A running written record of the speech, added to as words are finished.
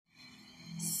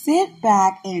Sit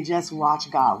back and just watch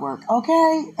God work,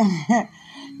 okay?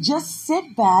 Just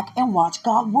sit back and watch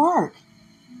God work.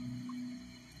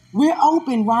 We're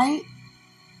open, right?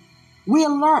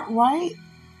 We're alert, right?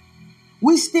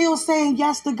 We still saying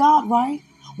yes to God, right?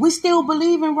 We still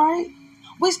believing, right?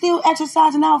 We still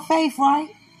exercising our faith, right?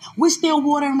 We still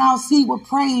watering our seed with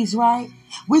praise, right?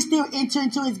 We still enter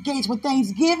into his gates with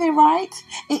thanksgiving, right?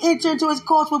 And enter into his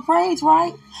courts with praise,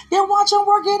 right? Then watch him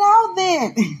work it out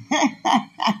then.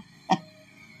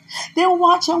 Then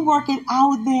watch him work it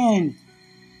out then.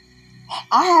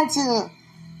 I had to,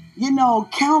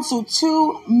 cancel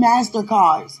 2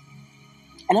 MasterCards.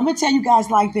 And I'm going to tell you guys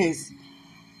like this.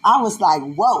 I was like,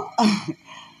 whoa.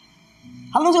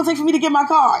 How long is it going to take for me to get my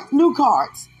card? New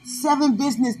cards. 7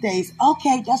 business days.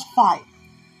 Okay, that's fine.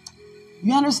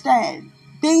 You understand?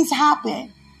 Things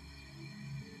happen.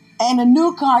 And a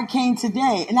new card came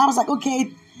today. And I was like,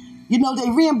 okay, they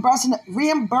reimbursing,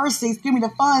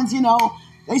 the funds,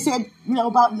 They said,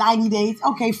 about 90 days.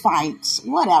 Okay, fine.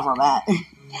 Whatever, man.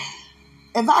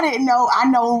 If I didn't know, I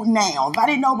know now. If I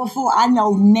didn't know before, I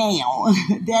know now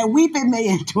that weeping may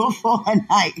endure for a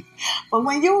night. But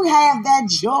when you have that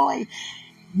joy,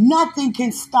 nothing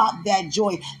can stop that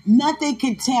joy. Nothing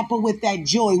can tamper with that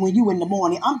joy when you in the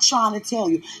morning. I'm trying to tell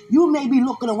you, you may be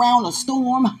looking around a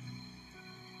storm,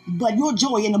 but your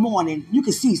joy in the morning, you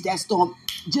can seize that storm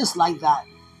just like that.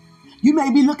 You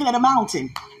may be looking at a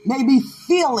mountain, maybe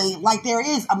feeling like there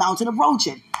is a mountain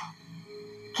approaching.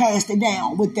 Cast it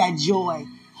down with that joy.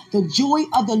 The joy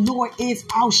of the Lord is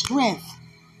our strength.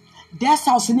 That's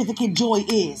how significant joy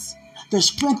is. The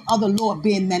strength of the Lord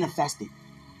being manifested.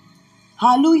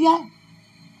 Hallelujah.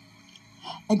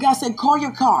 And God said, call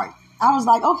your card. I was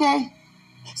like, okay.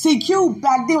 See, Q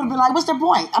back then would be like, what's the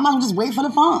point? I'm not going to just wait for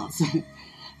the funds.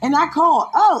 And I called.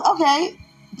 Oh, okay.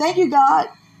 Thank you, God.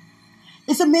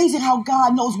 It's amazing how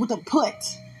God knows what to put.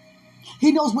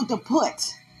 He knows what to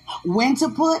put. When to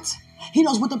put. He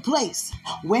knows what to place.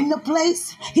 When to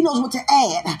place. He knows what to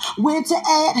add. When to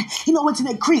add. He knows when to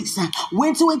increase.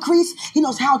 When to increase. He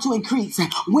knows how to increase.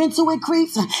 When to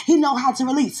increase. He knows how to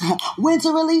release. When to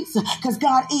release. Because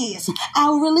God is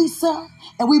our releaser.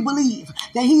 And we believe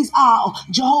that he's our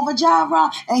Jehovah Jireh.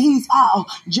 And he's our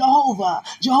Jehovah.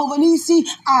 Jehovah Nisi.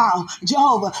 Our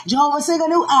Jehovah. Jehovah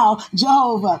Siganu. Our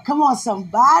Jehovah. Come on,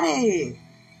 somebody.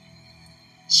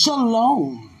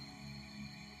 Shalom.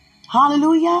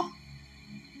 Hallelujah.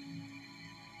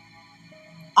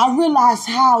 I realized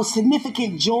how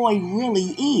significant joy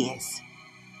really is.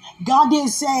 God didn't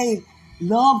say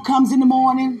love comes in the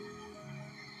morning,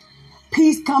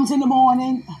 peace comes in the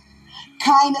morning,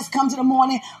 kindness comes in the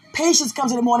morning, patience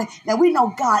comes in the morning. Now we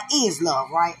know God is love,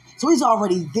 right? So he's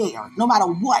already there. No matter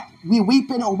what, we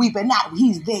weeping or weeping not,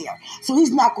 he's there. So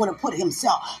he's not going to put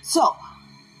himself. So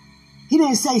he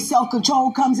didn't say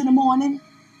self-control comes in the morning.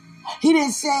 He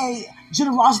didn't say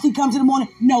generosity comes in the morning.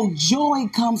 No, joy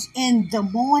comes in the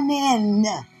morning.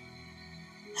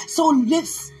 So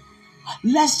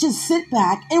let's just sit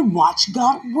back and watch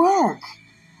God work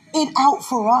it out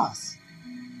for us.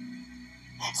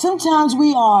 Sometimes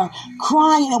we are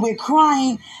crying and we're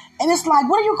crying, and it's like,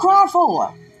 what are you crying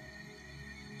for?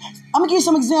 I'm gonna give you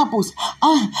some examples.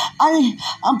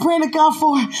 I'm praying to God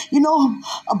for,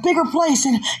 a bigger place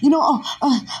and,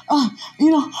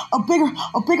 a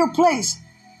bigger place.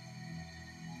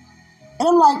 And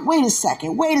I'm like, wait a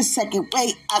second. What are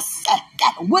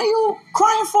you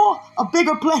crying for? A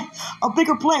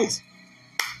bigger place.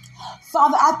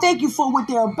 Father, I thank you for what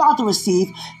they're about to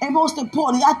receive. And most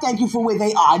importantly, I thank you for where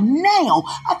they are now.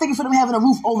 I thank you for them having a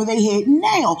roof over their head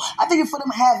now. I thank you for them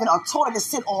having a toilet to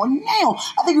sit on now.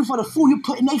 I thank you for the food you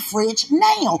put in their fridge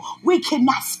now. We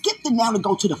cannot skip the now to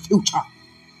go to the future.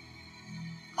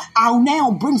 Our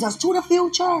now brings us to the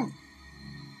future.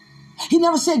 He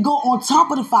never said go on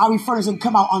top of the fiery furnace and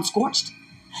come out unscorched.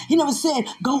 He never said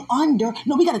go under.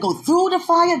 No, we got to go through the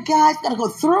fire, guys. Got to go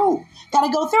through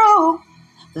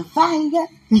the fire.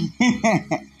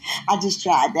 I just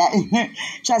tried that.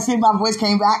 Try to see if my voice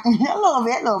came back. a little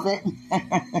bit.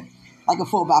 Like a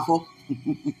 4x4.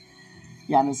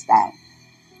 You understand?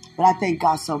 But I thank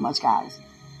God so much, guys.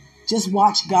 Just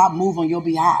watch God move on your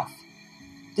behalf.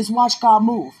 Just watch God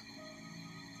move.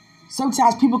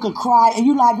 Sometimes people could cry and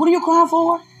you're like, what are you crying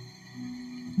for?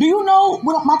 Do you know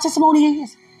what my testimony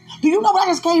is? Do you know what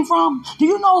I just came from? Do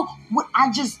you know what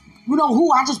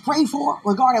who I just prayed for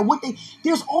regarding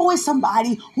there's always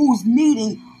somebody who's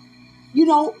needing,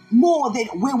 more than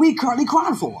where we currently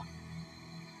crying for.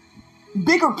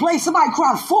 Bigger place, somebody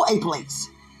crying for a place.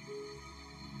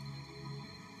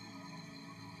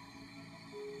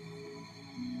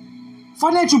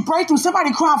 Financial breakthrough,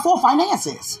 somebody crying for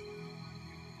finances.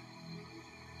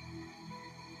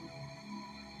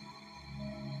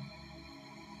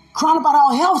 crying about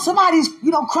our health. Somebody's,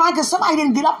 crying because somebody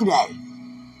didn't get up today.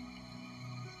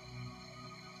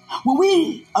 When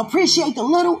we appreciate the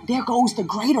little, there goes the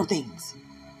greater things.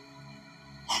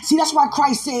 See, that's why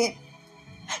Christ said,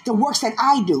 the works that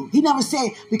I do. He never said,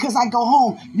 because I go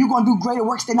home, you're going to do greater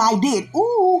works than I did.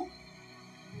 Ooh.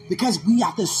 Because we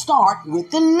have to start with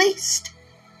the least.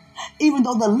 Even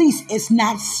though the least is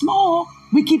not small,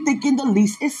 we keep thinking the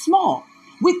least is small.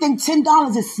 We think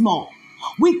 $10 is small.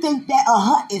 We think that a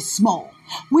hut is small.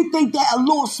 We think that a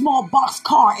little small box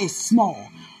car is small.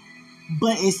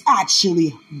 But it's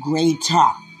actually greater.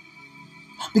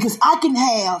 Because I can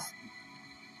have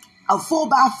a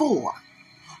 4x4.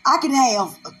 I can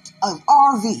have an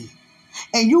RV.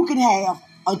 And you can have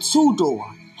a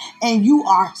 2-door. And you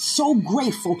are so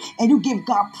grateful. And you give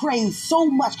God praise so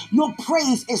much. Your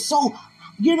praise is so,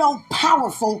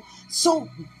 powerful. So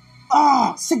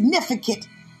significant.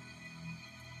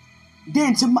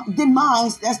 Than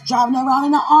mine that's driving around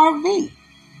in an RV.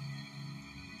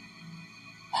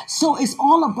 So it's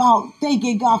all about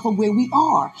thanking God for where we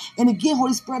are. And again,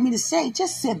 Holy Spirit me to say,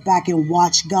 just sit back and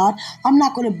watch God. I'm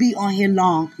not going to be on here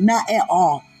long. Not at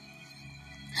all.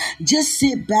 Just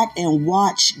sit back and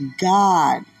watch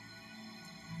God.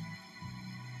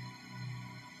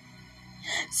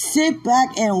 Sit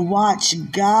back and watch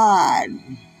God.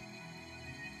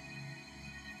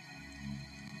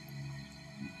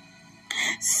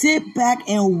 Sit back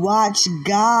and watch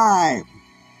God.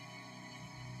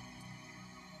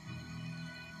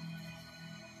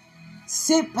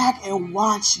 Sit back and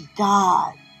watch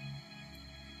God.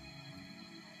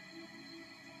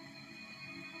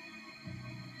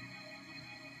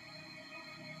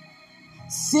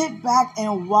 Sit back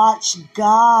and watch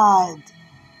God.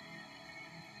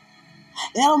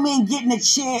 That don't mean get in a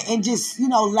chair and just,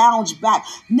 lounge back.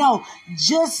 No,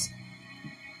 just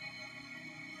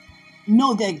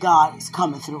know that God is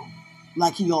coming through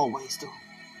like he always do.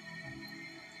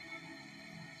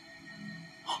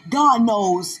 God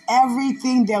knows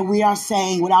everything that we are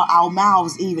saying without our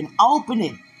mouths even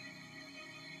opening.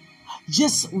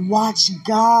 Just watch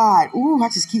God. Ooh, I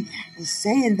just keep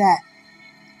saying that.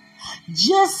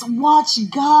 Just watch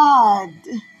God.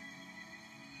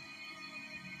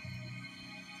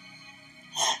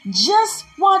 Just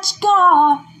watch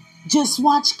God. Just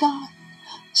watch God.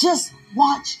 Just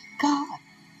watch God.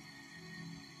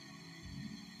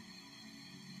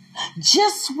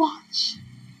 Just watch.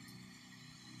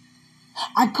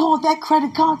 I called that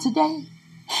credit card today.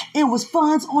 It was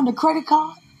funds on the credit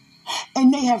card.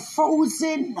 And they have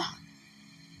frozen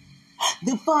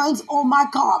the funds on my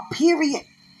card, period,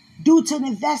 due to an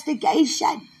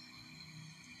investigation.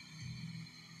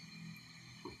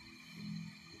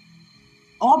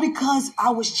 All because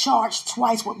I was charged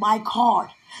twice with my card.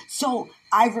 So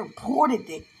I reported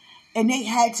it. And they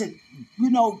had to,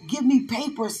 give me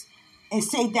papers and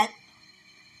say that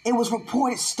it was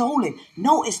reported stolen.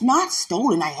 No, it's not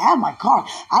stolen. I have my card.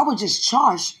 I was just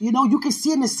charged. You can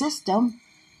see in the system.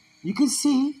 You can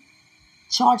see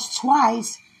charged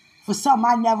twice for something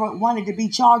I never wanted to be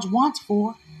charged once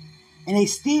for. And they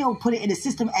still put it in the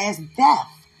system as theft.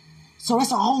 So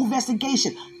that's a whole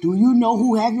investigation. Do you know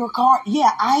who have your card?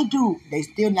 Yeah, I do. They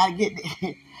still not getting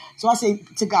it. So I say,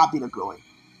 to God be the glory.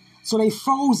 So they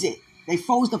froze it. They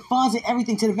froze the funds and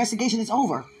everything till the investigation is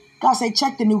over. God say,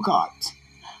 check the new cards.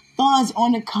 Funds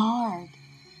on the card.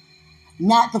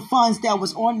 Not the funds that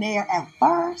was on there at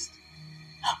first.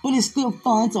 But it's still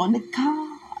funds on the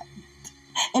card.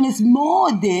 And it's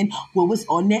more than what was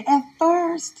on there at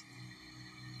first.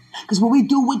 Because what we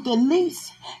do with the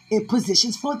least, it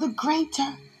positions for the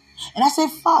greater. And I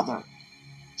said, Father,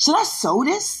 should I sow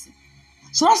this?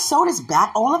 Should I sow this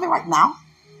back, all of it right now?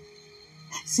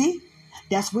 See,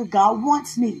 that's where God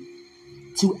wants me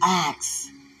to ask.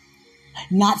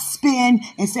 Not spin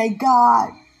and say,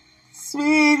 God,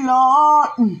 sweet Lord.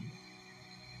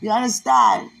 You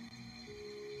understand?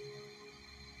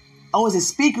 Oh, is it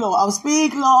Speak Lord? Oh,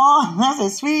 Speak Lord. I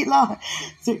said, Sweet Lord.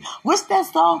 What's that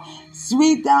song?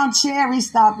 Sweet down cherry,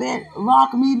 stop it.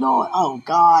 Rock me, Lord. Oh,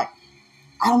 God.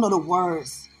 I don't know the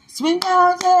words. Sweet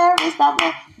down cherry, stop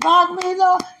it. Rock me,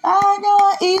 Lord. I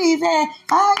know easy.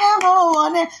 I got more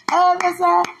on it. Other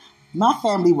side. My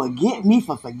family would get me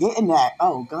for forgetting that.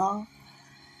 Oh, God.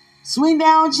 Sweet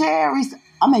down cherry.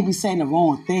 I may be saying the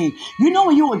wrong thing.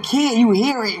 When you were a kid, you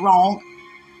hear it wrong.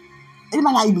 It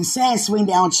might not even be saying swing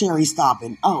down cherry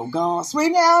stopping. Oh, God.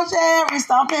 Swing down cherry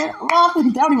stopping. Rock.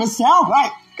 That don't even sound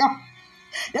right. God.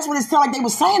 That's what it sounded like they were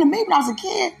saying to me when I was a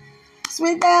kid.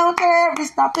 Sweet down Cherry,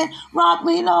 stop it, rock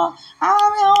me, Lord.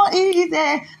 I'm on easy.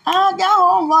 I got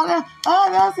home on the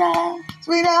other side.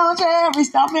 Sweet down Cherry,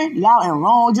 stop it, loud and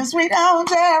wrong. Just sweet down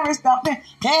Cherry, stop it.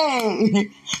 Hey,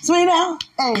 sweet down,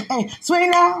 hey, hey,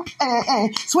 sweet down, hey,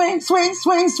 hey, swing, swing,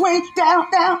 swing, swing,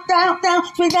 down, down, down,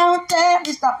 down, sweet down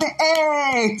Cherry, stop it.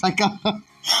 Hey, it's like I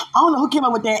don't know who came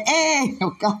up with that. Hey,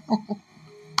 oh God.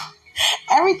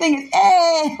 Everything is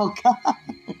hey, oh God.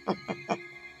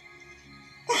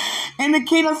 And the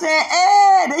kingdom said,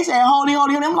 hey. They said, holy,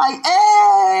 holy. And I'm like,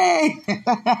 hey.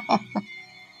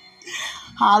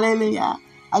 Hallelujah.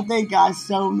 I thank God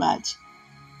so much.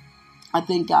 I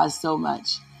thank God so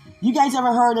much. You guys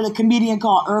ever heard of a comedian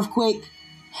called Earthquake?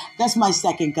 That's my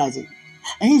second cousin.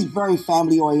 And he's very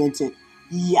family oriented.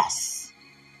 Yes.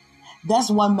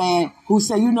 That's one man who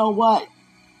said, you know what?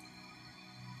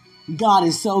 God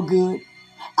is so good.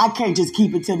 I can't just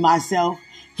keep it to myself.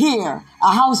 Here,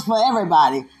 a house for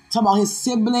everybody. Talking about his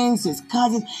siblings, his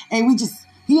cousins. And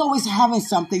he always having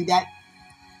something that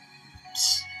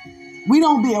we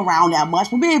don't be around that much,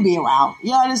 but we'll be around.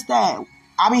 You understand?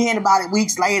 I be hearing about it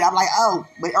weeks later. I'm like, oh,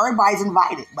 but everybody's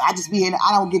invited. But I just be hearing,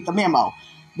 I don't get the memo.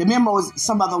 The memo is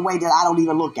some other way that I don't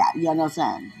even look at. You know what I'm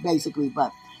saying? Basically,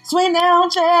 but swing down,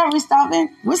 Cherry,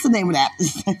 stopping. What's the name of that?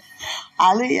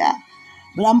 Hallelujah.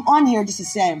 But I'm on here just to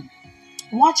say,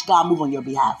 watch God move on your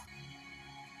behalf.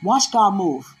 Watch God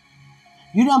move.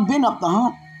 You done been up the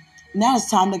hump. Now it's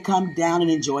time to come down and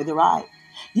enjoy the ride.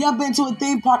 You ever been to a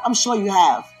theme park? I'm sure you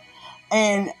have.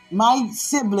 And my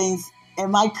siblings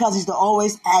and my cousins to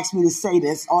always ask me to say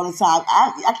this all the time.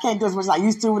 I can't do as much as I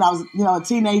used to when I was, a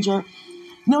teenager.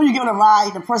 When you give it a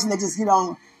ride, the person that just,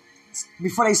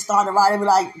 before they start the ride, they be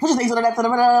like, put your things on the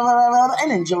left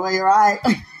and enjoy your ride.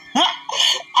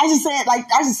 I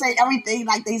just say everything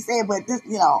like they said, but this,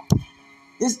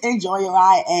 just enjoy your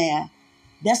ride. And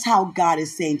that's how God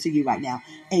is saying to you right now.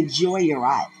 Enjoy your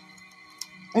ride.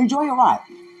 Enjoy your ride.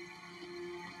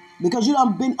 Because you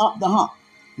done been up the hump.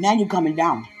 Now you're coming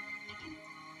down.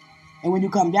 And when you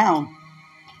come down,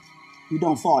 you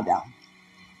don't fall down.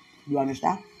 You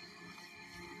understand?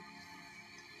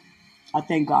 I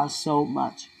thank God so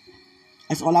much.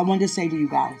 That's all I wanted to say to you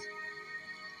guys.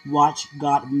 Watch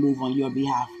God move on your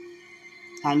behalf.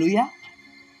 Hallelujah.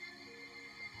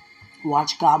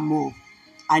 Watch God move.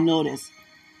 I notice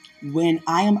when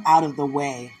I am out of the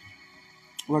way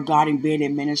regarding being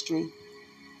in ministry,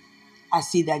 I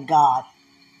see that God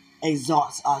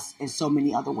exalts us in so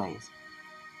many other ways.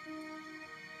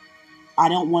 I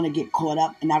don't want to get caught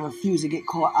up, and I refuse to get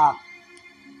caught up,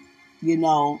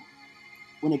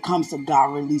 when it comes to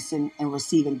God releasing and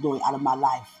receiving glory out of my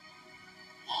life.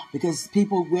 Because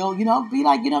people will, be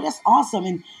like, that's awesome.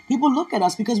 And people look at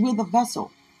us because we're the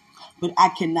vessel. But I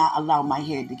cannot allow my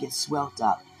head to get swelled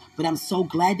up. But I'm so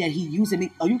glad that he using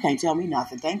me. Oh, you can't tell me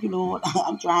nothing. Thank you, Lord.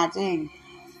 I'm trying to.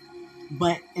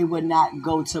 But it would not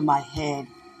go to my head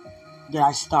that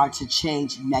I start to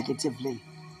change negatively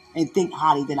and think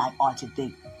highly than I ought to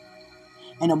think.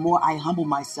 And the more I humble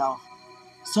myself,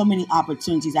 so many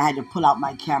opportunities I had to pull out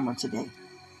my camera today.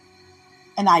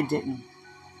 And I didn't.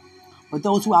 But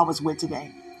those who I was with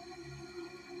today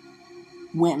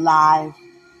went live,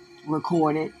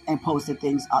 recorded, and posted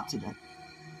things up today.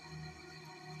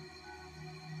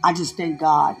 I just thank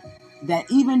God that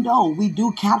even though we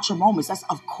do capture moments, that's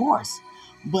of course,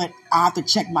 but I have to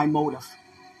check my motive.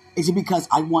 Is it because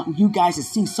I want you guys to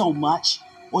see so much?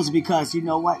 Or is it because, you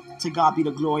know what, to God be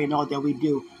the glory in all that we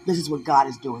do. This is what God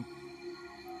is doing.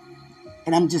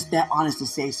 And I'm just that honest to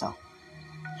say so.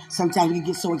 Sometimes we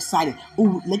get so excited.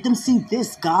 Oh, let them see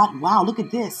this, God. Wow, look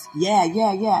at this.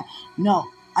 Yeah. No,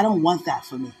 I don't want that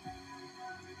for me.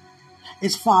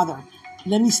 It's, Father,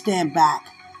 let me stand back.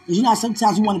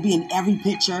 Sometimes we want to be in every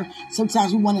picture.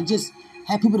 Sometimes we want to just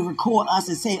have people to record us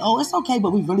and say, oh, it's okay,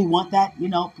 but we really want that.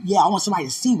 Yeah, I want somebody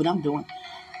to see what I'm doing.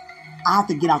 I have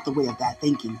to get out the way of that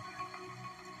thinking.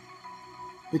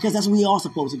 Because that's what we all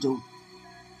supposed to do.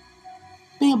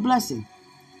 Be a blessing.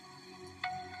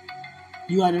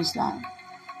 You understand?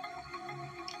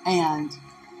 And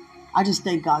I just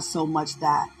thank God so much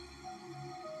that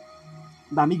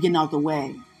by me getting out the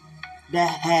way, that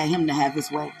had him to have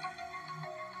his way.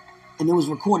 And it was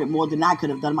recorded more than I could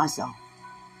have done myself.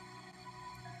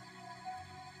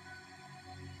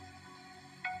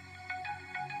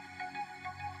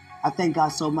 I thank God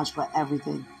so much for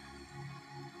everything.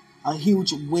 A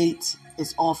huge weight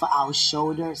is off of our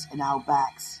shoulders and our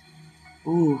backs.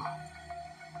 Ooh.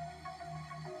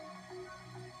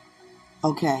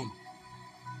 Okay.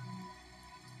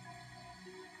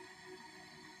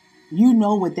 You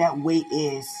know what that weight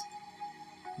is.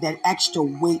 That extra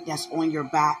weight that's on your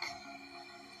back.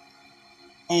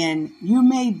 And you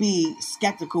may be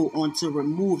skeptical on to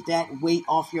remove that weight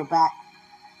off your back.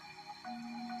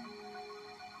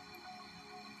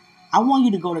 I want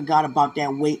you to go to God about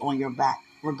that weight on your back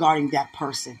regarding that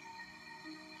person.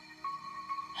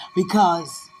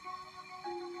 Because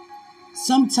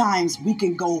sometimes we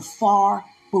can go far,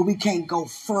 but we can't go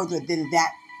further than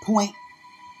that point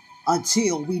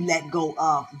until we let go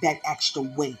of that extra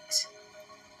weight.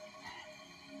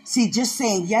 See, just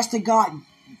saying yes to God,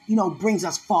 brings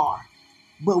us far.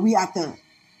 But we have to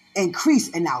increase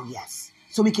in our yes.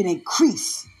 So we can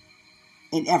increase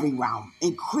in every realm.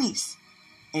 Increase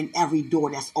in every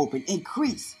door that's open.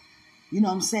 Increase. You know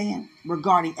what I'm saying?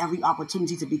 Regarding every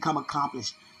opportunity to become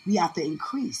accomplished. We have to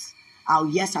increase. Our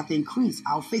yes have to increase.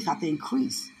 Our faith have to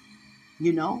increase.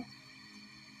 We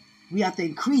have to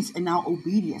increase in our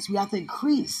obedience. We have to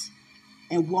increase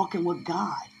in walking with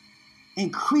God.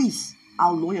 Increase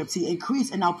our loyalty.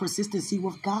 Increase in our persistency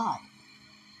with God.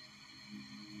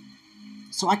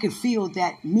 So I can feel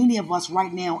that many of us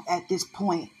right now at this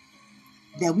point,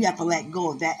 that we have to let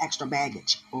go of that extra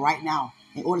baggage right now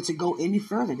in order to go any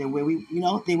further than where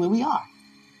we are.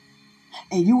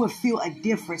 And you will feel a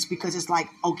difference because it's like,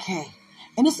 okay.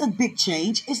 And it's a big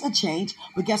change. It's a change.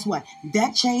 But guess what?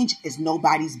 That change is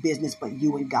nobody's business but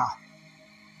you and God.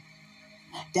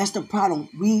 That's the problem.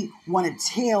 We want to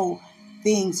tell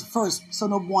things first so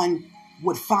no one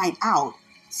would find out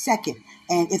second.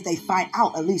 And if they find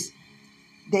out, at least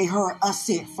they heard us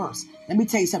say it first. Let me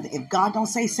tell you something. If God don't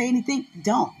say anything,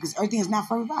 don't. Because everything is not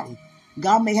for everybody.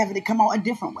 God may have it come out a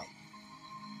different way.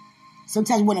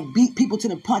 Sometimes we want to beat people to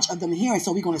the punch of them hearing,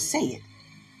 so we're going to say it.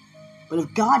 But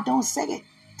if God don't say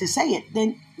it,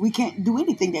 then we can't do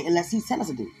anything that unless he tells us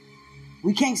to do.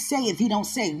 We can't say if he don't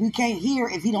say. We can't hear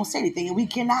if he don't say anything. And we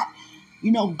cannot,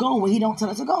 go where he don't tell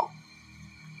us to go.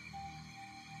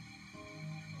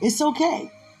 It's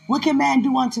okay. What can man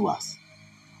do unto us?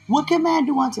 What can man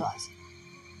do unto us?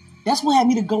 That's what had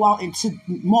me to go out into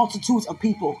multitudes of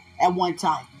people at one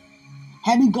time.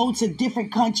 Had me go to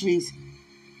different countries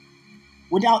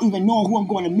without even knowing who I'm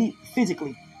going to meet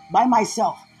physically by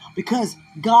myself. Because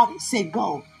God said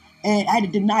go. And I had to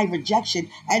deny rejection.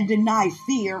 I had to deny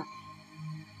fear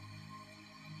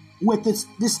with this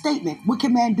statement. What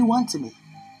can man do unto me?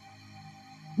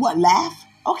 What, laugh?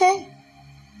 Okay.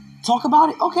 Talk about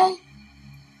it? Okay.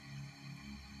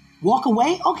 Walk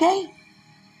away? Okay.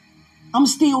 I'm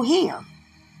still here.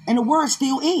 And the word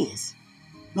still is.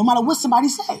 No matter what somebody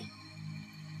say.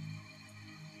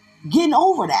 Getting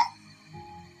over that.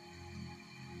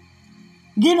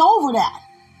 Getting over that.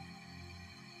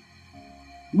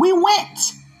 We went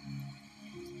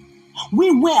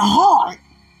hard.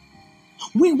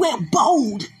 We went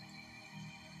bold.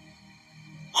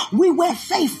 We went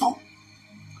faithful.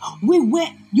 We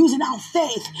went using our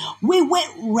faith. We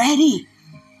went ready.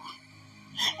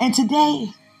 And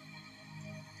today,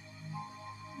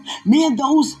 me and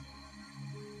those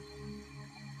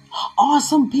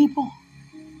awesome people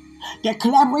that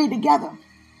collaborate together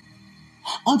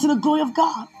unto the glory of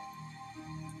God.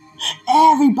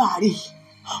 Everybody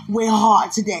went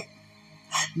hard today.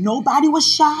 Nobody was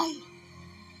shy.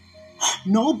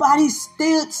 Nobody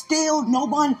stood still. No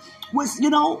one was,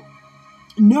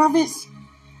 nervous.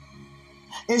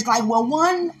 It's like when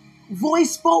one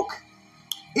voice spoke,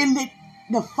 it lit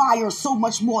the fire so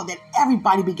much more that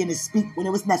everybody began to speak when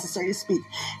it was necessary to speak.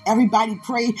 Everybody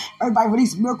prayed. Everybody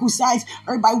released miracle signs.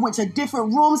 Everybody went to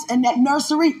different rooms in that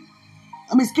nursery.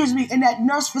 In that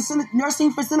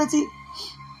nursing facility.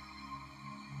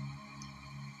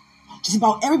 Just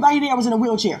about everybody there was in a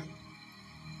wheelchair.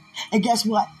 And guess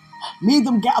what? Me and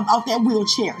them got out that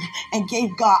wheelchair and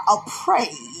gave God a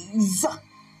praise.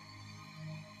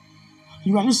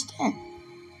 You understand?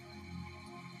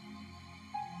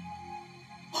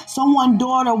 Someone's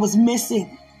daughter was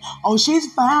missing. Oh,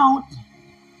 she's found.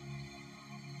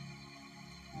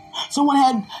 Someone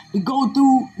had to go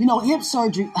through, hip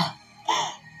surgery.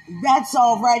 That's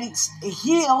already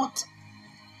healed.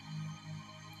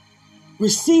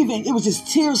 Receiving, it was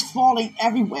just tears falling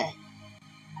everywhere.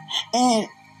 And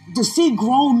to see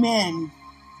grown men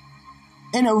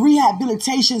in a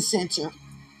rehabilitation center,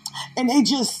 and they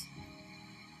just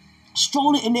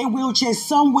strolling in their wheelchairs,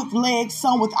 some with legs,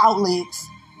 some without legs.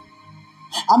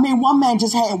 One man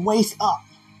just had waist up.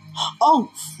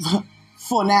 Oh,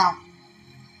 for now.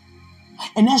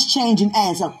 And that's changing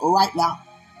as of right now.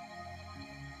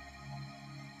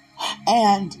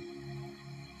 And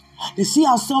to see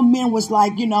how some men was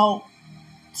like,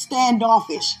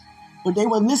 standoffish, but they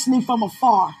were listening from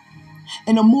afar.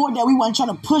 And the more that we weren't trying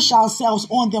to push ourselves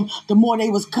on them, the more they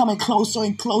was coming closer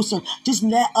and closer. Just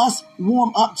let us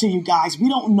warm up to you guys. We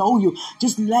don't know you.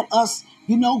 Just let us,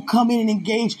 come in and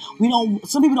engage.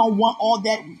 Some people don't want all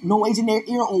that noise in their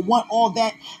ear or want all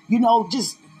that,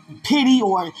 just pity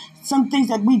or some things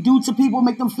that we do to people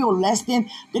make them feel less than.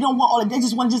 They don't want all that. They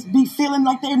just want to just be feeling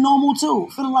like they're normal too,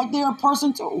 feeling like they're a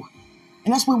person too.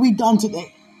 And that's what we done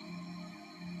today.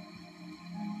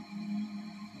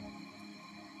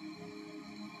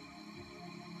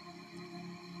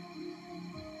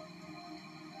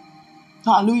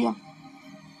 Hallelujah.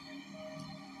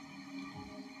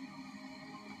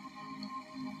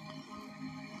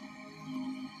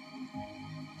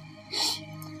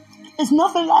 It's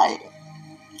nothing like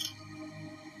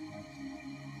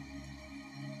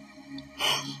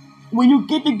when you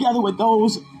get together with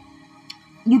those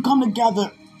you come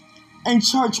together in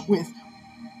church with,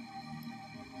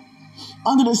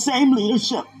 under the same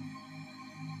leadership,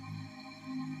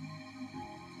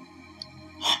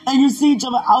 and you see each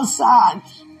other outside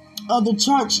of the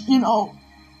church,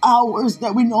 hours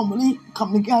that we normally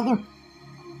come together.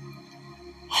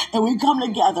 And we come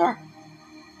together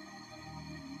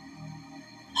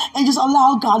and just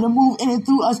allow God to move in and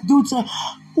through us due to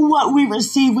what we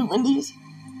receive, we release.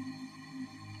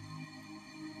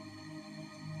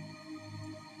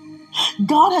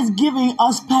 God has given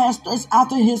us pastors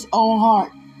after his own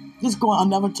heart. This going I'll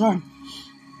never turn.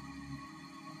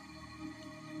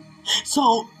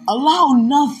 So allow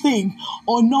nothing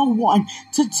or no one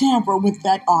to tamper with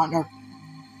that honor.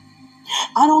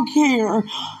 I don't care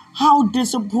how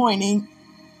disappointing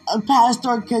a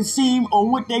pastor can seem or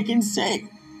what they can say.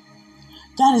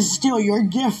 That is still your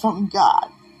gift from God.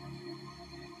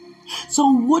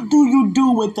 So what do you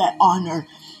do with that honor?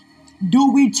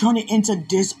 Do we turn it into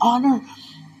dishonor?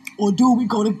 Or do we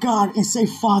go to God and say,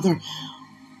 Father,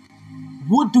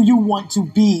 what do you want to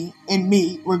be in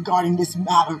me regarding this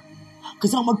matter?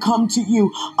 Because I'm going to come to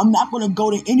you. I'm not going to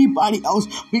go to anybody else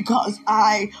because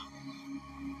I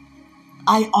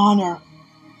honor.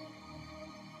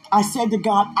 I said to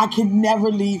God, I can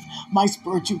never leave my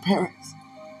spiritual parents.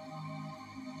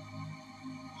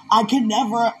 I can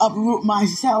never uproot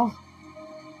myself.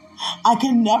 I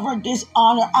can never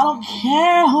dishonor. I don't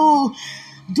care who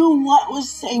do what or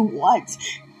say what.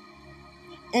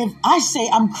 If I say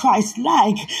I'm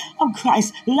Christ-like, I'm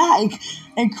Christ-like,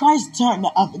 and Christ turned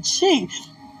the other cheek.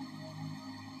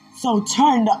 So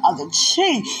turn the other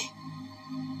cheek.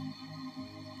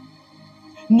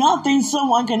 Nothing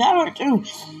someone can ever do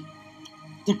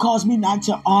to cause me not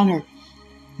to honor.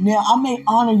 Now, I may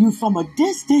honor you from a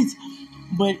distance,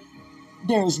 but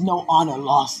there is no honor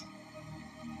lost.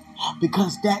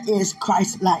 Because that is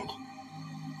Christ-like.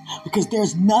 Because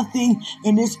there's nothing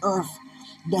in this earth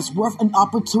that's worth an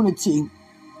opportunity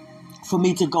for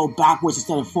me to go backwards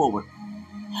instead of forward.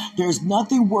 There's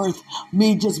nothing worth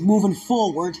me just moving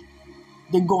forward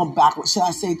than going backwards. Should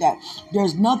I say that?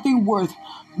 There's nothing worth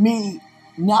me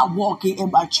not walking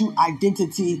in my true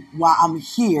identity while I'm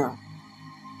here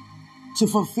to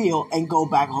fulfill and go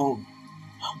back home.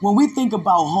 When we think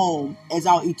about home as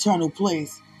our eternal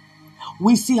place,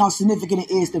 we see how significant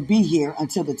it is to be here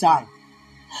until the time.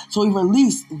 So we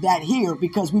release that here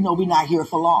because we know we're not here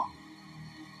for long.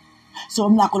 So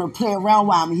I'm not going to play around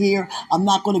while I'm here. I'm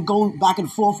not going to go back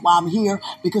and forth while I'm here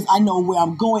because I know where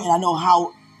I'm going and I know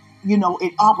how,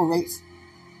 it operates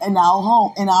in our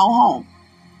home.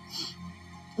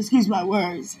 Excuse my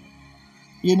words.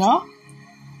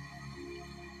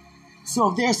 So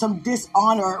if there's some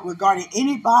dishonor regarding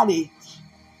anybody,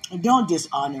 don't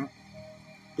dishonor.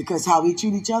 Because how we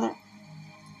treat each other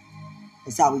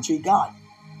is how we treat God.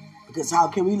 Because how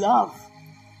can we love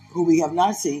who we have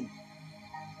not seen?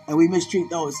 And we mistreat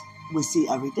those we see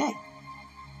every day.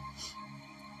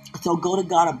 So go to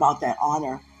God about that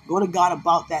honor. Go to God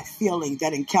about that feeling,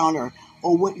 that encounter,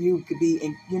 or what you could be,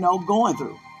 going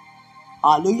through.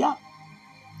 Hallelujah.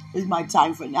 It's my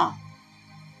time for now.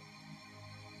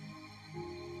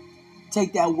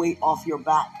 Take that weight off your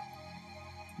back.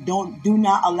 Do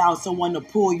not allow someone to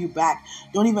pull you back.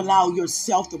 Don't even allow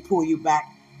yourself to pull you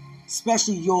back.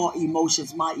 Especially your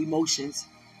emotions, my emotions.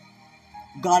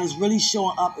 God is really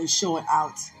showing up and showing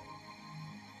out.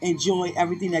 Enjoy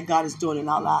everything that God is doing in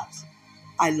our lives.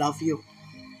 I love you.